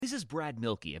This is Brad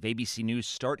Milkey of ABC News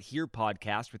Start Here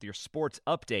podcast with your sports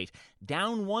update.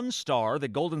 Down one star, the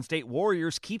Golden State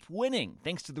Warriors keep winning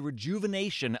thanks to the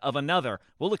rejuvenation of another.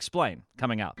 We'll explain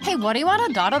coming up. Hey, what do you want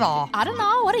to da-da-da? I don't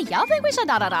know. What do y'all think we should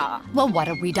da-da-da? Well, what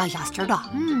did we da yesterday?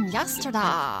 Yesterday.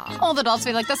 All the dolls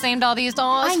feel like the same doll these days.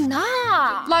 I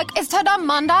know. Like, is today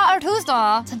Monday or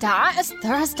Tuesday? Today is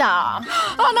Thursday.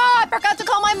 Oh no, I forgot to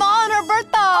call my mom on her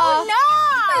birthday. Oh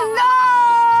no! No!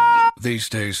 These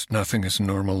days, nothing is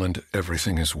normal and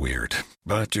everything is weird.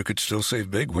 But you could still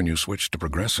save big when you switch to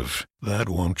Progressive. That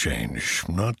won't change.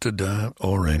 Not today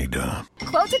or any day.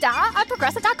 Quote today at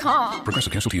Progressive.com.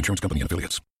 Progressive Casualty Insurance Company and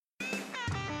Affiliates.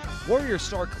 Warriors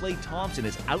star Klay Thompson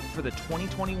is out for the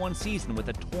 2021 season with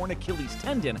a torn Achilles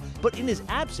tendon, but in his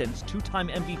absence, two-time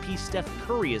MVP Steph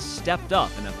Curry has stepped up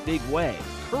in a big way.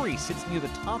 Curry sits near the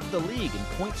top of the league in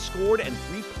points scored and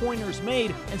three-pointers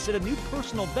made and set a new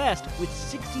personal best with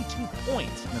 62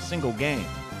 points in a single game.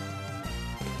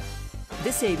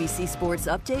 This ABC Sports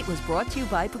Update was brought to you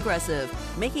by Progressive,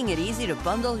 making it easy to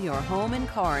bundle your home and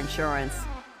car insurance.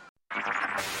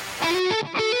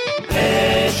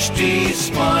 HD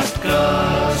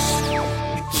Smartcast.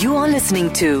 You are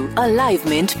listening to a Live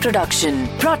Mint production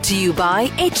brought to you by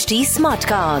HD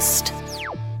Smartcast.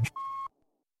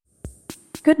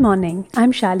 Good morning,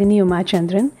 I'm Shalini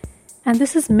Umachandran, and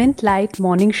this is Mint Light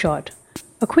Morning Shot,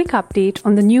 a quick update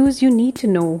on the news you need to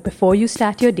know before you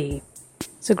start your day.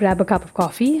 So grab a cup of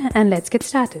coffee and let's get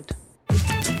started.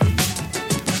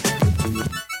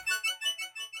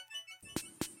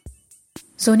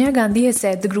 Sonia Gandhi has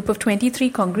said the group of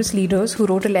 23 Congress leaders who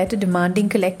wrote a letter demanding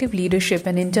collective leadership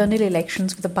and internal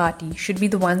elections for the party should be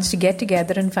the ones to get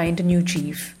together and find a new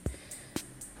chief.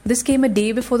 This came a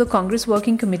day before the Congress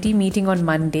Working Committee meeting on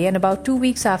Monday and about 2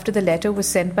 weeks after the letter was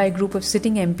sent by a group of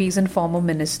sitting MPs and former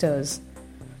ministers.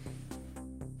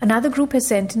 Another group has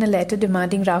sent in a letter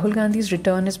demanding Rahul Gandhi's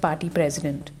return as party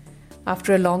president.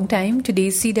 After a long time,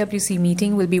 today's CWC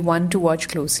meeting will be one to watch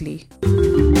closely.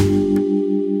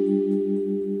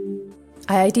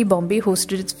 IIT Bombay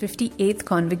hosted its 58th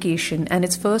convocation and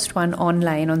its first one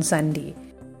online on Sunday.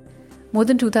 More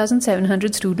than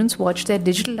 2,700 students watched their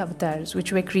digital avatars,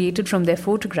 which were created from their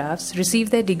photographs,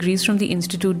 receive their degrees from the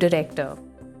institute director.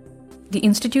 The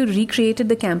institute recreated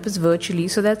the campus virtually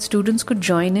so that students could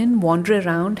join in, wander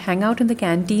around, hang out in the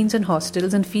canteens and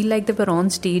hostels and feel like they were on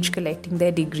stage collecting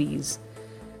their degrees.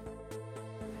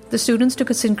 The students took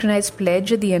a synchronized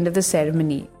pledge at the end of the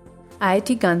ceremony.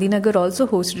 IIT Gandhinagar also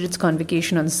hosted its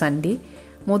convocation on Sunday.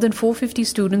 More than 450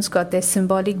 students got their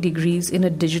symbolic degrees in a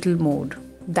digital mode.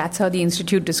 That's how the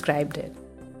institute described it.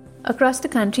 Across the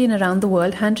country and around the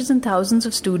world, hundreds and thousands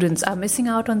of students are missing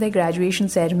out on their graduation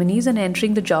ceremonies and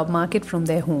entering the job market from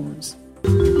their homes.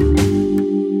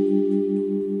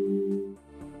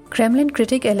 Kremlin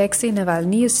critic Alexei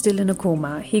Navalny is still in a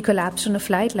coma. He collapsed on a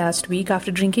flight last week after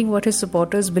drinking what his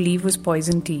supporters believe was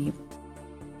poison tea.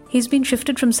 He's been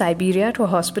shifted from Siberia to a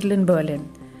hospital in Berlin.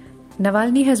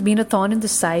 Navalny has been a thorn in the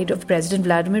side of President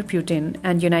Vladimir Putin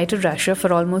and United Russia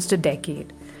for almost a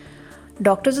decade.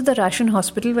 Doctors at the Russian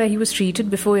hospital where he was treated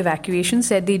before evacuation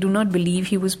said they do not believe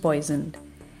he was poisoned.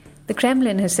 The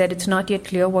Kremlin has said it's not yet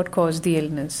clear what caused the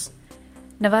illness.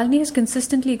 Navalny has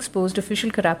consistently exposed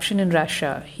official corruption in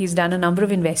Russia. He's done a number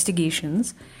of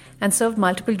investigations and served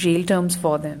multiple jail terms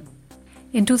for them.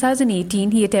 In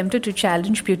 2018, he attempted to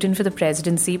challenge Putin for the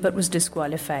presidency but was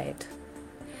disqualified.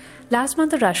 Last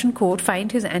month, a Russian court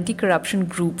fined his anti-corruption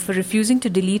group for refusing to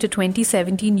delete a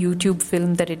 2017 YouTube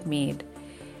film that it made.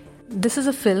 This is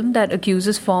a film that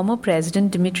accuses former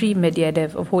President Dmitry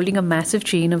Medvedev of holding a massive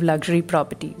chain of luxury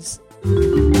properties.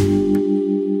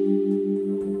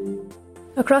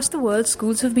 Across the world,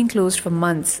 schools have been closed for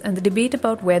months, and the debate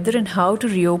about whether and how to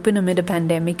reopen amid a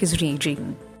pandemic is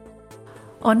raging.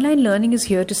 Online learning is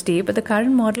here to stay, but the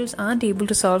current models aren't able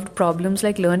to solve problems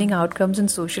like learning outcomes and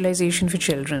socialization for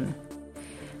children.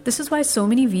 This is why so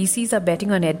many VCs are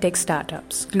betting on edtech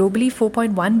startups. Globally,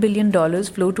 $4.1 billion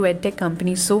flowed to edtech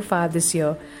companies so far this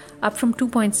year, up from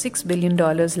 $2.6 billion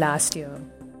last year.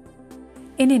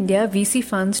 In India, VC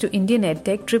funds to Indian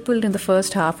edtech tripled in the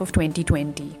first half of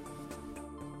 2020.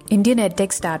 Indian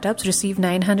edtech startups received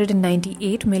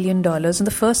 $998 million in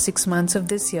the first 6 months of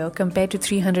this year compared to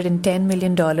 $310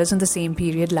 million in the same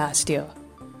period last year.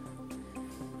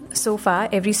 So far,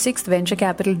 every sixth venture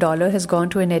capital dollar has gone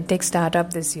to an edtech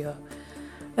startup this year.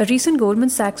 A recent Goldman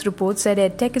Sachs report said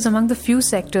edtech is among the few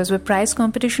sectors where price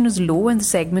competition is low and the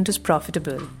segment is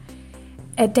profitable.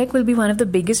 EdTech will be one of the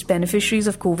biggest beneficiaries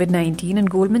of COVID-19, and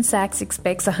Goldman Sachs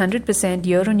expects 100%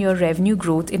 year-on-year revenue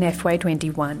growth in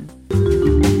FY21.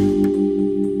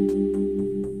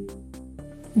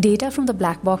 Data from the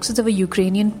black boxes of a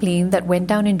Ukrainian plane that went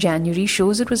down in January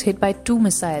shows it was hit by 2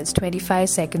 missiles 25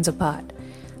 seconds apart.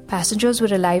 Passengers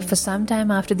were alive for some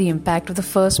time after the impact of the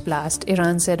first blast,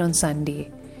 Iran said on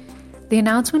Sunday. The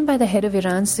announcement by the head of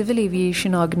Iran's Civil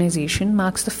Aviation Organization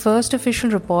marks the first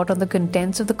official report on the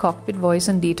contents of the cockpit voice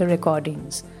and data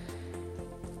recordings.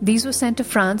 These were sent to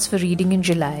France for reading in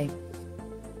July.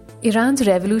 Iran's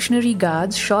Revolutionary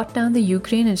Guards shot down the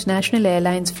Ukraine International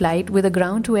Airlines flight with a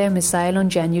ground-to-air missile on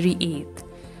January 8th.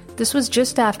 This was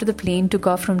just after the plane took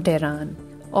off from Tehran.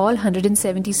 All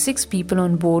 176 people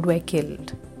on board were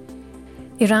killed.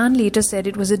 Iran later said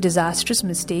it was a disastrous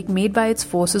mistake made by its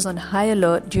forces on high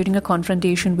alert during a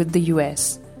confrontation with the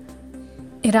US.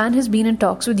 Iran has been in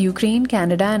talks with Ukraine,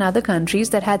 Canada, and other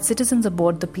countries that had citizens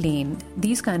aboard the plane.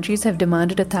 These countries have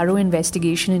demanded a thorough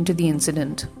investigation into the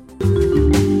incident.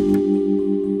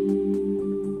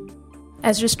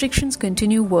 As restrictions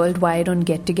continue worldwide on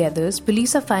get-togethers,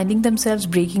 police are finding themselves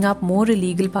breaking up more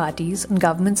illegal parties and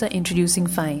governments are introducing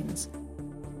fines.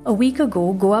 A week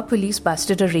ago, Goa police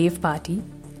busted a rave party.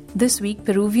 This week,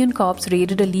 Peruvian cops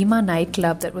raided a Lima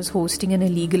nightclub that was hosting an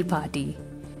illegal party.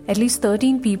 At least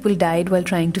 13 people died while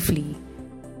trying to flee.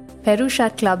 Peru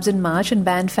shut clubs in March and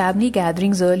banned family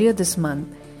gatherings earlier this month.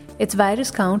 Its virus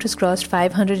count has crossed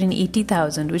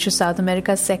 580,000, which is South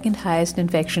America's second highest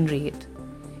infection rate.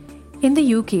 In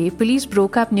the UK, police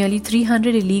broke up nearly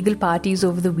 300 illegal parties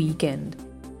over the weekend.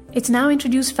 It's now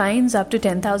introduced fines up to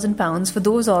 £10,000 for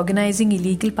those organising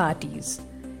illegal parties.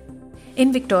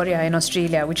 In Victoria, in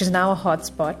Australia, which is now a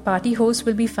hotspot, party hosts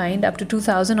will be fined up to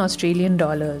 $2,000 Australian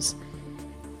dollars.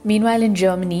 Meanwhile, in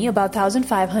Germany, about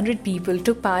 1,500 people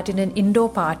took part in an indoor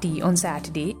party on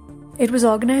Saturday. It was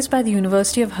organised by the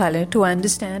University of Halle to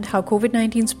understand how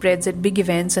COVID-19 spreads at big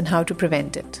events and how to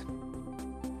prevent it.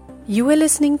 You are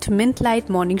listening to Mint Light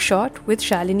Morning Shot with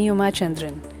Shalini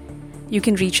Umachandran. You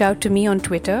can reach out to me on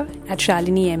Twitter at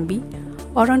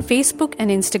ShaliniMB or on Facebook and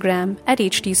Instagram at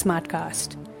HT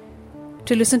Smartcast.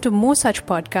 To listen to more such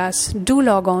podcasts, do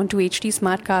log on to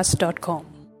htsmartcast.com.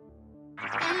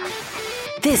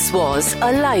 This was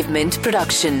a Live Mint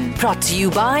production brought to you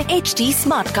by HT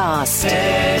Smartcast.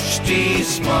 HT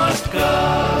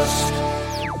Smartcast.